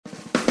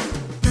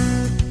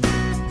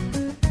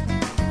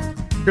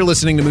You're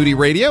listening to Moody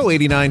Radio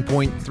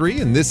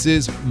 89.3, and this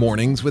is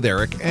Mornings with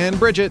Eric and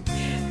Bridget.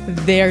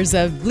 There's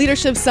a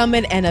leadership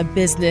summit and a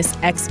business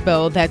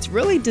expo that's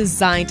really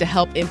designed to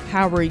help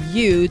empower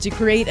you to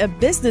create a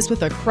business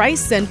with a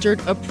Christ-centered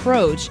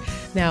approach.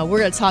 Now, we're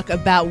going to talk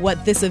about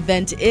what this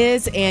event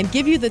is and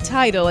give you the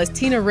title as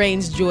Tina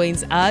Raines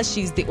joins us.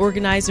 She's the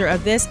organizer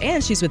of this,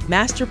 and she's with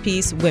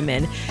Masterpiece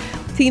Women.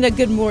 Tina,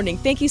 good morning.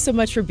 Thank you so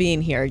much for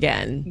being here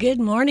again. Good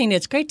morning.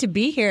 It's great to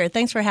be here.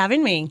 Thanks for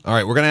having me. All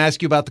right, we're going to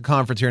ask you about the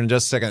conference here in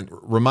just a second.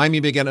 Remind me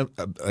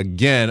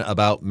again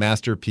about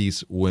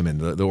Masterpiece Women,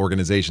 the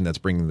organization that's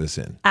bringing this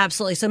in.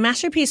 Absolutely. So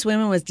Masterpiece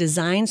Women was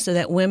designed so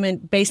that women,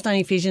 based on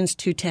Ephesians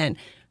 2:10,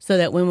 so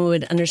that women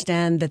would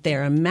understand that they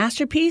are a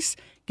masterpiece,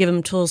 give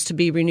them tools to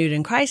be renewed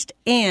in Christ,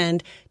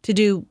 and to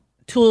do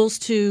tools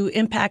to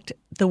impact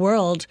the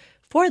world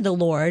for the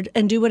Lord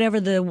and do whatever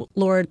the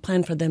Lord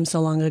planned for them so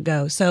long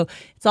ago. So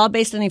it's all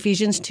based on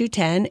Ephesians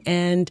 2:10,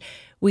 and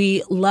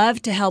we love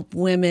to help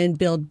women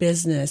build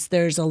business.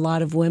 There's a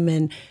lot of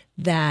women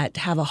that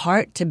have a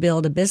heart to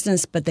build a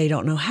business, but they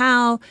don't know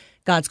how.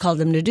 God's called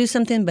them to do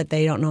something, but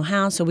they don't know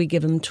how. So we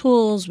give them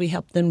tools. We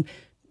help them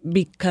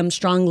become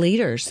strong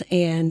leaders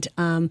and,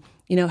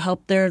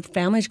 help their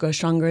families grow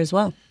stronger as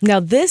well. Now,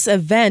 this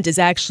event is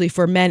actually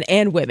for men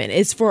and women.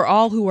 It's for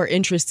all who are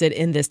interested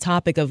in this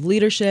topic of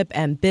leadership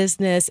and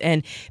business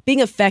and being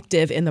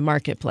effective in the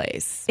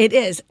marketplace. It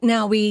is.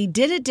 Now, we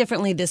did it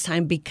differently this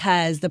time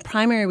because the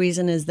primary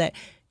reason is that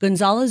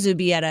Gonzalo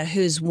Zubieta,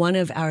 who's one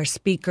of our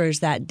speakers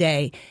that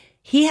day,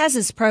 he has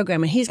his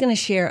program and he's going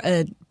to share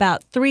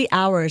about 3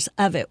 hours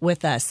of it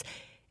with us.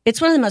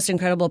 It's one of the most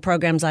incredible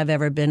programs I've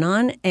ever been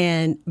on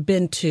and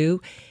been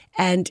to.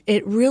 And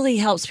it really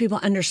helps people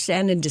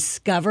understand and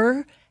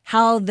discover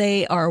how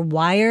they are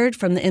wired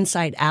from the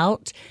inside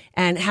out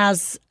and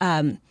has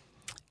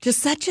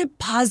just such a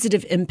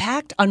positive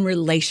impact on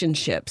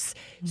relationships.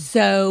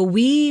 So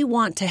we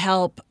want to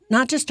help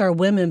not just our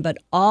women, but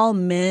all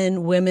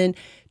men, women,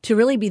 to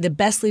really be the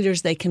best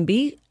leaders they can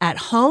be at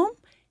home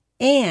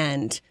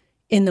and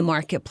in the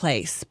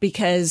marketplace,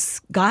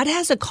 because God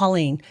has a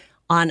calling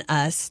on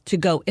us to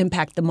go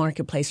impact the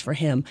marketplace for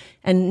him.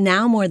 And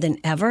now more than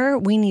ever,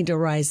 we need to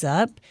rise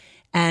up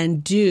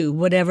and do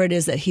whatever it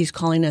is that he's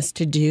calling us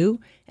to do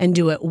and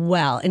do it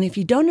well. And if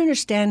you don't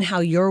understand how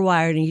you're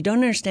wired and you don't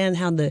understand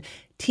how the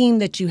team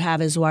that you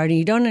have is wired and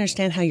you don't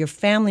understand how your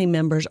family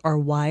members are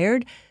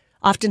wired,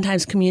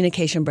 oftentimes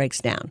communication breaks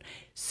down.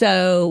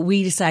 So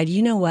we decide,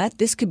 you know what,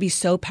 this could be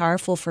so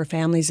powerful for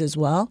families as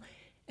well.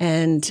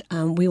 And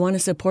we want to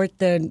support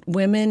the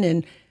women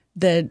and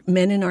the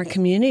men in our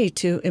community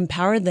to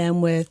empower them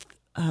with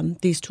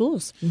these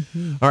tools.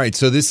 Mm-hmm. All right,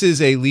 so this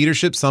is a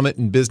leadership summit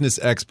and business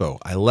expo.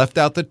 I left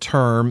out the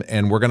term,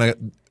 and we're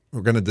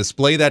gonna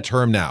display that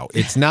term now.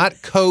 It's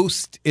not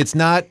coast. It's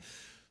not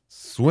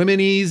swimming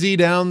easy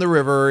down the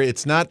river.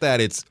 It's not that.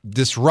 It's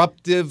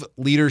Disruptive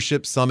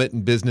Leadership Summit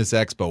and Business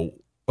Expo.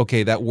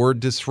 Okay, that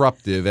word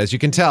disruptive, as you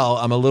can tell,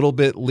 I'm a little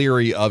bit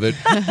leery of it.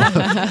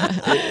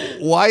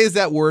 Why is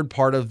that word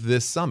part of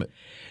this summit?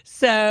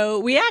 So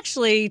we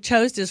actually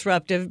chose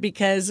Disruptive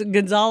because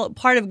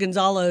part of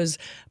Gonzalo's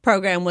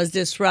program was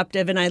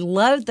Disruptive. And I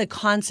love the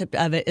concept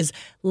of it is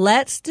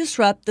let's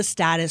disrupt the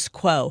status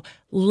quo.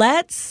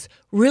 Let's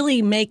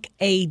really make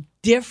a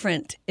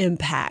different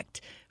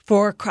impact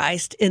for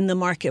Christ in the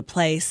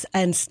marketplace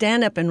and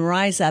stand up and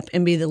rise up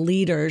and be the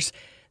leaders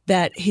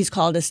that he's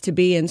called us to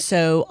be. And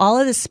so all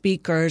of the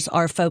speakers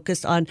are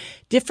focused on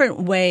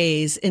different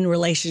ways in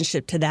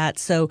relationship to that.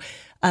 So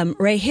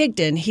Ray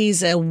Higdon,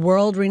 he's a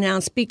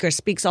world-renowned speaker,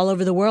 speaks all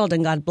over the world,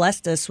 and God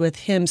blessed us with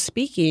him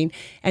speaking.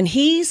 And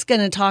he's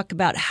going to talk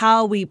about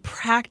how we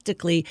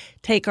practically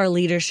take our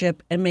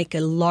leadership and make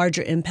a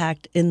larger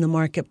impact in the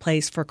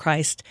marketplace for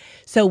Christ.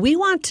 So we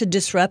want to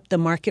disrupt the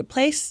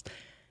marketplace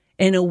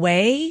in a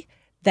way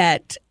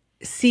that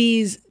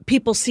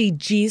people see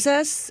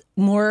Jesus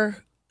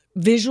more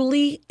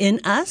visually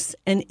in us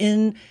and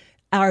in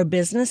our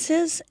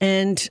businesses,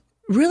 and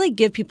really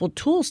give people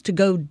tools to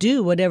go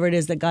do whatever it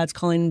is that God's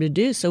calling them to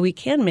do so we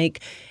can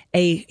make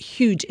a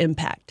huge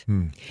impact.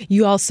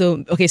 You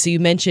also, so you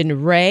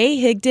mentioned Ray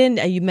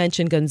Higdon, you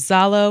mentioned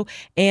Gonzalo,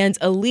 and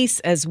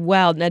Elise as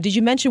well. Now, did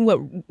you mention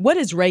what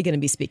is Ray going to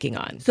be speaking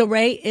on? So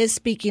Ray is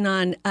speaking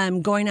on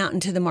going out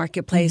into the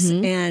marketplace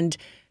and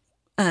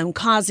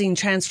causing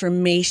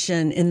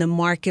transformation in the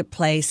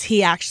marketplace.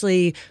 He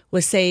actually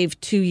was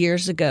saved 2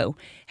 years ago,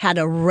 had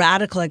a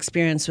radical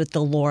experience with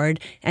the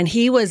Lord, and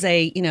he was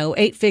a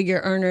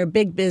 8-figure earner,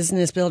 big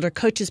business builder,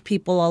 coaches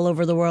people all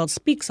over the world,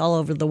 speaks all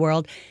over the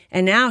world,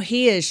 and now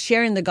he is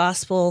sharing the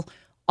gospel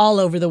all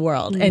over the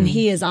world, and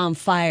he is on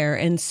fire.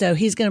 And so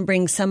he's going to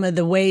bring some of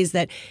the ways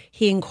that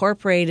he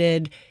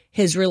incorporated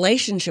his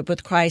relationship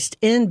with Christ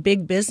in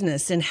big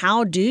business, and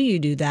how do you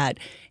do that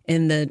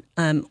in the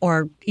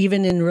or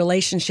even in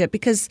relationship,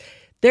 because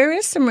there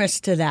is some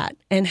risk to that.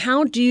 And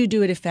how do you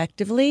do it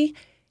effectively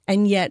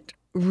and yet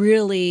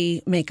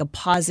really make a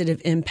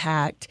positive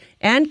impact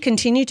and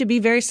continue to be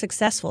very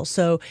successful?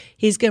 So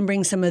he's going to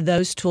bring some of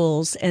those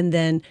tools, and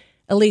then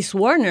Elise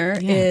Warner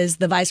is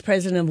the vice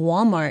president of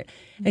Walmart,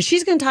 and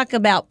she's going to talk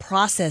about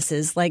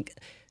processes. Like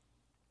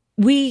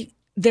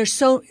there's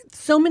so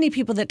many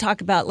people that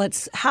talk about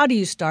how do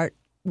you start?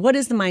 What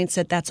is the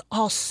mindset? That's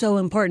all so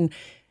important.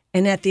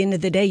 And at the end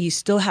of the day, you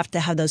still have to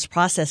have those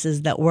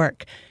processes that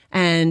work.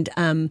 And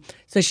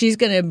so she's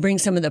going to bring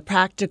some of the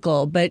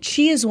practical, but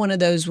she is one of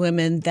those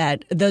women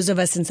that those of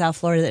us in South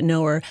Florida that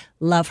know her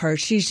love her.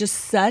 She's just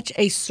such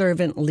a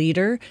servant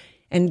leader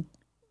and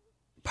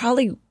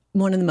probably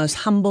one of the most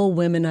humble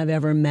women I've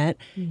ever met.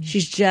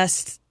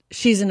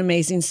 She's an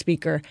amazing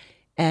speaker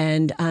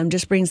and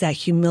just brings that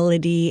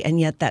humility and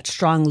yet that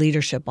strong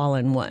leadership all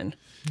in one.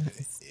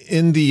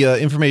 In the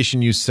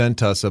information you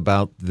sent us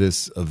about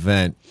this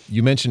event,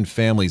 you mentioned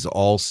families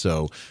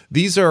also.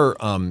 These are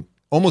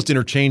almost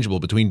interchangeable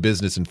between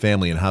business and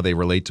family and how they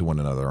relate to one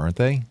another, aren't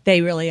they?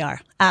 They really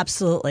are.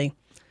 Absolutely.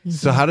 Mm-hmm.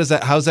 So how's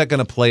that going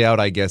to play out,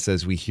 I guess,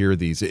 as we hear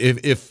these?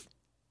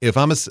 If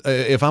I'm a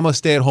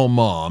stay-at-home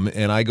mom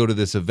and I go to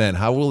this event,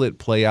 how will it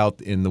play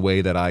out in the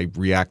way that I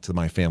react to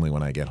my family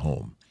when I get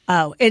home?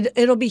 Oh,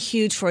 it'll be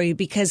huge for you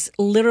because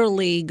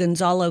literally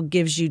Gonzalo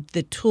gives you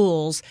the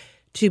tools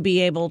to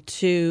be able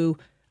to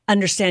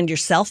understand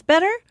yourself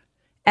better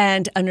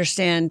and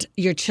understand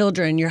your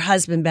children, your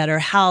husband better,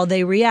 how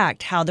they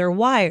react, how they're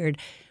wired.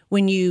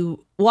 When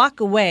you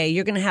walk away,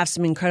 you're going to have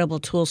some incredible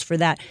tools for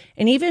that.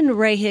 And even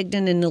Ray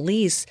Higdon and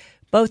Elise,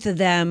 both of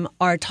them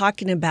are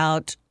talking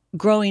about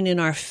growing in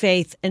our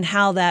faith and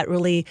how that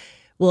really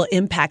will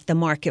impact the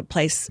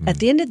marketplace. At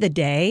the end of the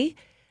day,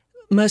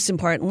 most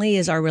importantly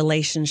is our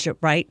relationship,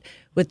 right,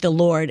 with the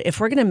Lord. If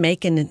we're going to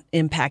make an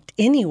impact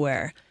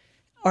anywhere,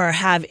 or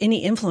have any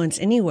influence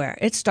anywhere,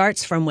 it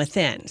starts from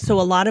within. So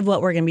a lot of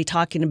what we're going to be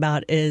talking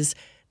about is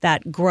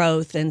that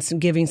growth and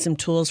giving some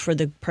tools for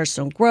the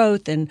personal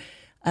growth and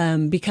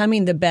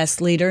becoming the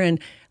best leader. And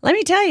let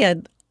me tell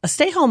you, a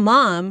stay-home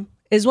mom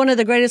is one of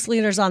the greatest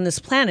leaders on this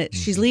planet.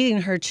 She's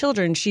leading her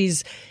children. She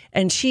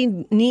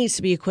needs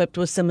to be equipped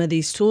with some of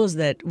these tools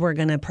that we're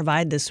going to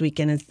provide this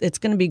weekend. It's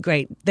going to be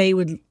great. They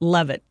would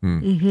love it.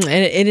 Mm-hmm. And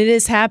it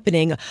is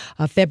happening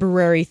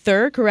February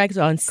 3rd, correct,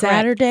 on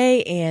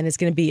Saturday, and it's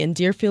going to be in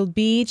Deerfield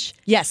Beach.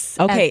 Yes.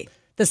 Okay.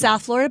 The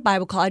South Florida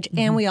Bible College,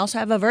 and we also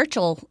have a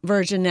virtual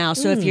version now.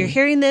 So if you're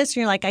hearing this and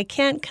you're like, I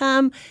can't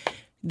come,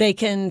 they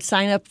can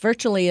sign up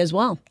virtually as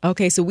well.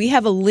 Okay, so we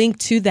have a link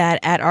to that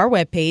at our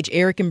webpage,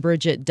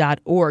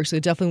 ericandbridget.org, so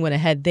definitely want to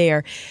head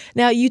there.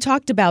 Now, you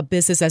talked about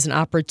business as an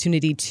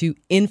opportunity to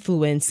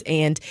influence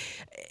and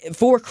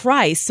for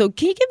Christ. So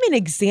can you give me an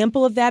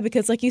example of that?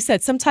 Because like you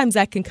said, sometimes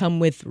that can come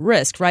with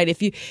risk, right?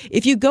 If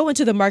you go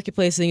into the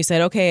marketplace and you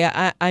said,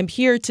 okay, I'm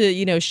here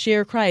to,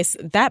 share Christ,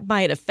 that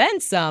might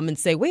offend some and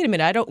say, wait a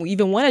minute, I don't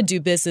even want to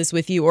do business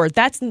with you, or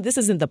this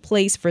isn't the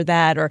place for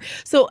that. Or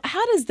so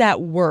how does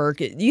that work?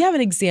 Do you have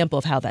an example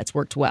of how that's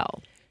worked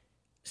well?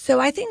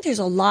 So I think there's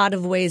a lot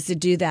of ways to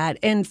do that.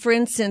 And for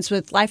instance,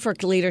 with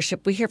LifeWork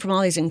Leadership, we hear from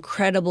all these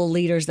incredible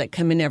leaders that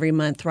come in every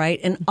month, right?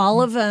 And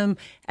all of them,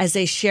 as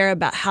they share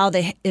about how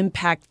they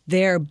impact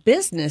their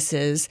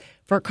businesses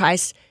for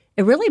Christ,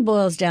 it really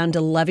boils down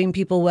to loving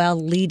people well,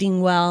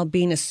 leading well,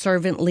 being a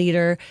servant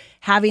leader,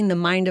 having the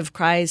mind of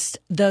Christ,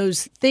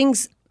 those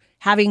things,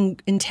 having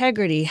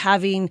integrity,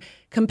 having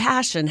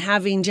compassion,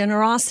 having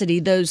generosity,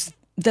 those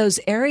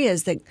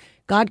areas that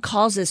God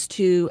calls us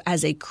to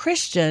as a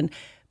Christian,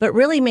 but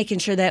really making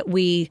sure that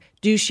we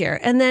do share.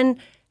 And then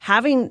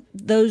having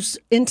those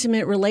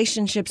intimate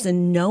relationships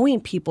and knowing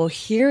people,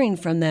 hearing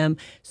from them.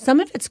 Some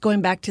of it's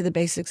going back to the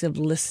basics of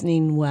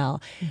listening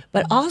well.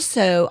 But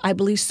also, I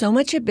believe so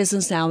much of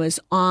business now is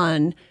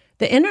on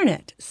the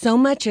internet. So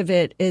much of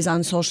it is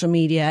on social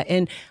media.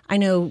 And I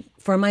know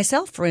for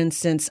myself, for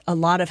instance, a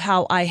lot of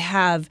how I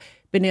have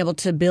been able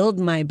to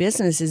build my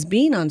business is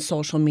being on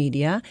social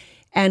media.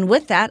 And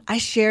with that, I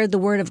share the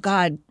Word of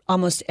God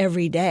almost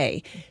every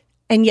day.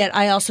 And yet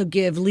I also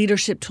give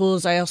leadership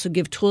tools. I also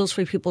give tools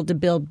for people to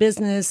build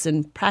business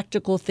and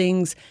practical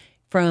things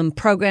from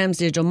programs,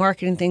 digital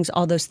marketing things,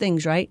 all those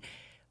things, right?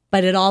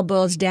 But it all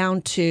boils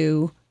down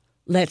to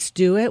let's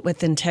do it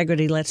with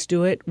integrity. Let's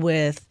do it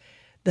with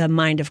the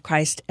mind of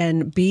Christ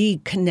and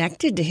be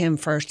connected to Him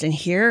first and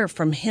hear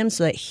from Him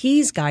so that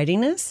He's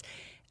guiding us.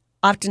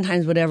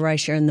 Oftentimes, whatever I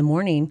share in the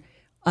morning,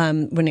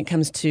 when it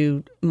comes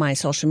to my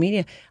social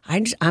media,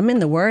 I'm in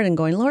the Word and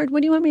going, Lord,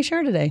 what do you want me to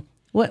share today?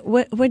 What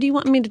do you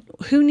want me to,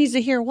 who needs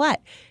to hear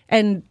what?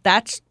 And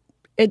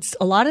it's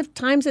a lot of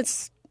times,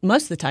 it's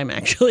most of the time,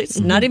 actually, it's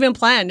not even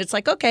planned. It's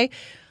like, okay,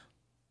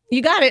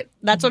 you got it.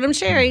 That's what I'm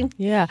sharing.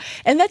 Yeah.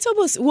 And that's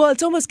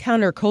it's almost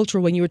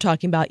countercultural when you were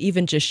talking about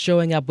even just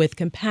showing up with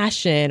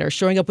compassion or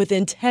showing up with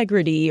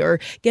integrity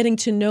or getting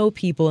to know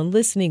people and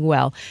listening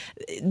well.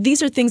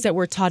 These are things that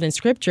we're taught in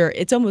Scripture.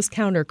 It's almost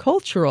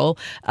countercultural,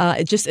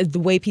 just the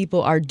way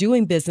people are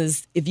doing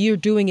business. If you're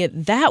doing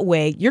it that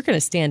way, you're going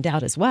to stand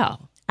out as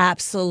well.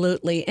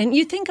 Absolutely. And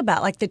you think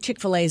about like the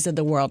Chick-fil-A's of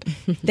the world.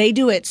 They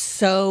do it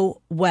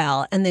so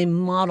well and they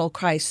model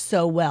Christ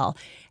so well.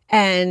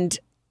 And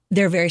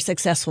they're very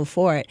successful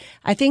for it.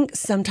 I think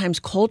sometimes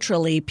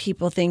culturally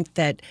people think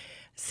that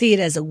see it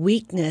as a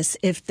weakness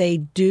if they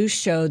do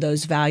show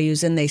those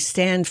values and they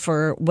stand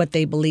for what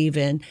they believe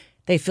in.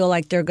 They feel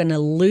like they're going to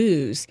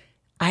lose.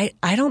 I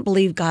don't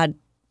believe God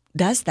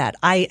does that.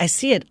 I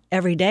see it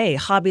every day.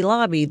 Hobby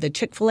Lobby, the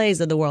Chick-fil-A's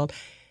of the world,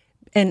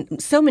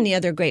 and so many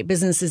other great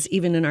businesses,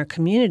 even in our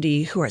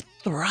community, who are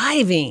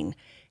thriving.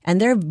 And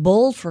they're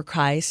bold for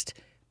Christ,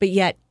 but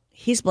yet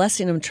He's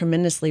blessing them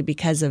tremendously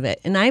because of it.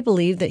 And I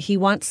believe that He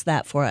wants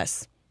that for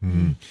us.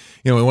 Mm.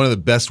 One of the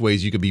best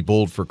ways you could be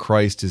bold for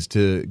Christ is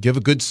to give a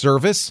good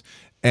service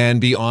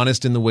and be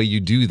honest in the way you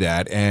do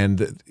that. And,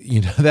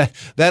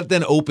 that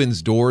then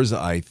opens doors,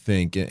 I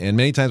think. And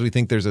many times we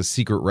think there's a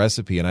secret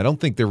recipe, and I don't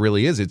think there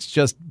really is. It's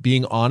just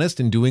being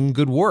honest and doing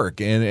good work.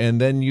 And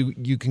then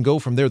you can go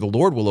from there. The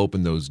Lord will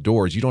open those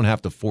doors. You don't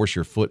have to force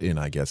your foot in,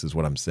 I guess, is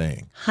what I'm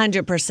saying.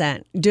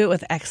 100%. Do it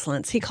with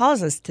excellence. He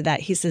calls us to that.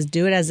 He says,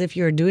 do it as if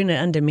you're doing it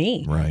unto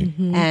me. Right.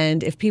 Mm-hmm.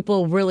 And if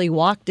people really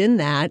walked in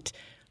that,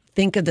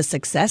 think of the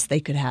success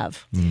they could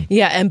have.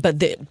 Yeah, but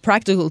the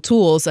practical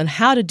tools on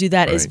how to do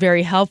that is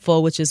very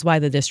helpful, which is why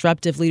the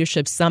Disruptive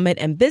Leadership Summit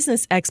and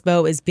Business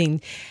Expo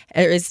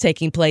is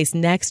taking place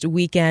next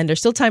weekend. There's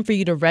still time for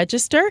you to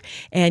register,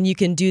 and you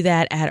can do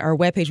that at our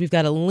webpage. We've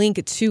got a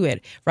link to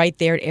it right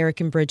there at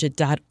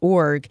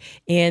ericandbridget.org.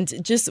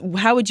 And just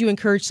how would you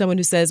encourage someone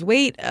who says,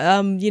 wait,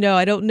 I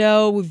don't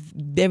know,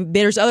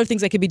 there's other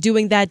things I could be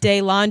doing that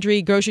day,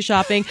 laundry, grocery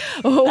shopping.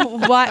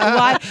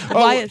 Why?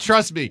 Oh,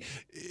 trust me.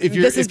 If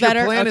your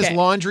plan is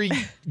laundry,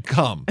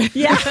 come.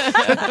 Yeah.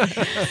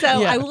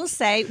 I will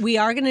say we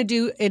are going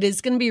to it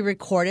is going to be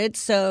recorded.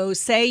 So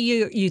say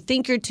you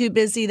think you're too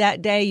busy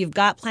that day, you've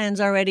got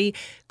plans already,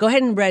 go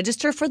ahead and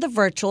register for the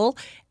virtual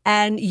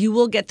and you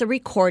will get the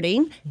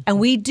recording. And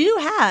we do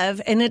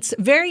have, and it's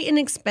very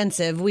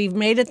inexpensive. We've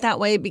made it that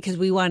way because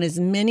we want as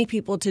many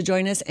people to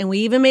join us. And we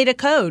even made a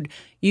code.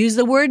 Use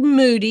the word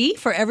Moody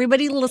for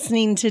everybody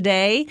listening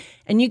today.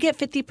 And you get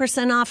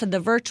 50% off of the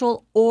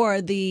virtual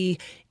or the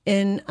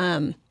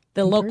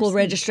local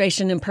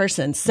registration in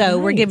person. So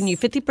we're giving you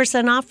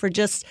 50% off for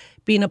just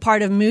being a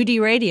part of Moody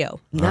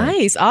Radio.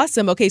 Nice.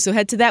 Awesome. Okay, so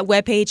head to that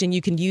webpage and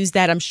you can use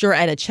that, I'm sure,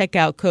 at a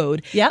checkout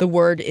code. Yep. The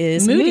word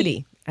is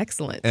Moody.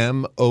 Excellent.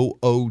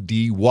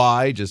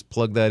 MOODY. Just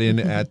plug that in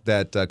at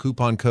that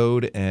coupon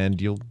code and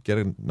you'll get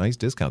a nice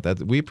discount.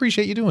 We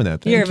appreciate you doing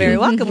that. You're very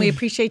welcome. We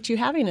appreciate you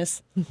having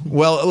us.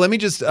 Well, let me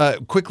just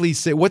quickly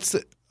say,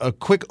 a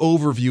quick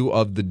overview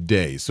of the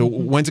day. So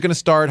when's it going to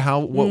start?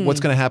 What's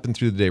going to happen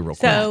through the day real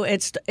quick? So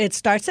it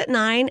starts at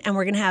 9 and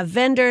we're going to have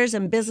vendors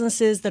and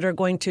businesses that are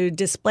going to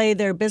display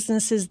their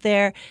businesses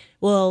there.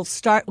 We'll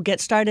get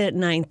started at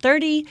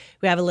 9:30.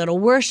 We have a little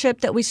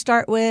worship that we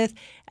start with.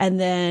 And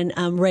then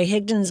Ray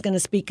Higdon is going to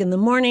speak in the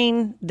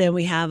morning. Then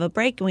we have a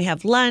break and we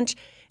have lunch.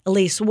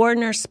 Elise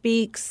Warner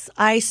speaks,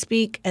 I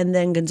speak, and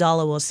then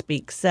Gonzalo will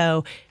speak.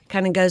 So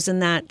kind of goes in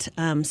that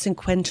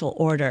sequential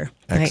order.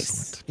 Excellent.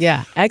 Nice.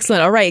 Yeah,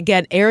 excellent. All right,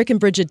 again,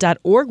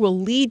 ericandbridget.org will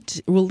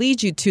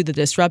lead you to the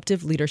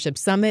Disruptive Leadership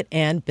Summit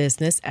and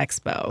Business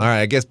Expo. All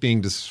right, I guess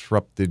being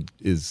disrupted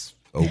is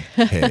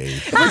okay.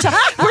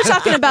 We're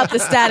talking about the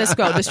status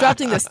quo,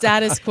 disrupting the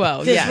status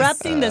quo.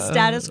 Disrupting the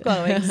status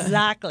quo,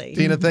 exactly.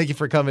 Tina, thank you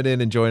for coming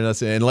in and joining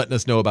us and letting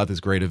us know about this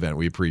great event.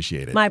 We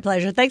appreciate it. My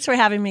pleasure. Thanks for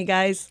having me,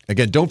 guys.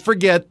 Again, don't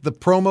forget the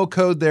promo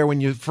code there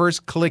when you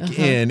first click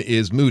in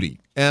is Moody,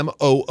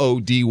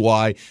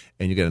 MOODY,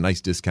 and you get a nice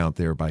discount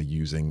there by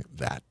using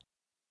that.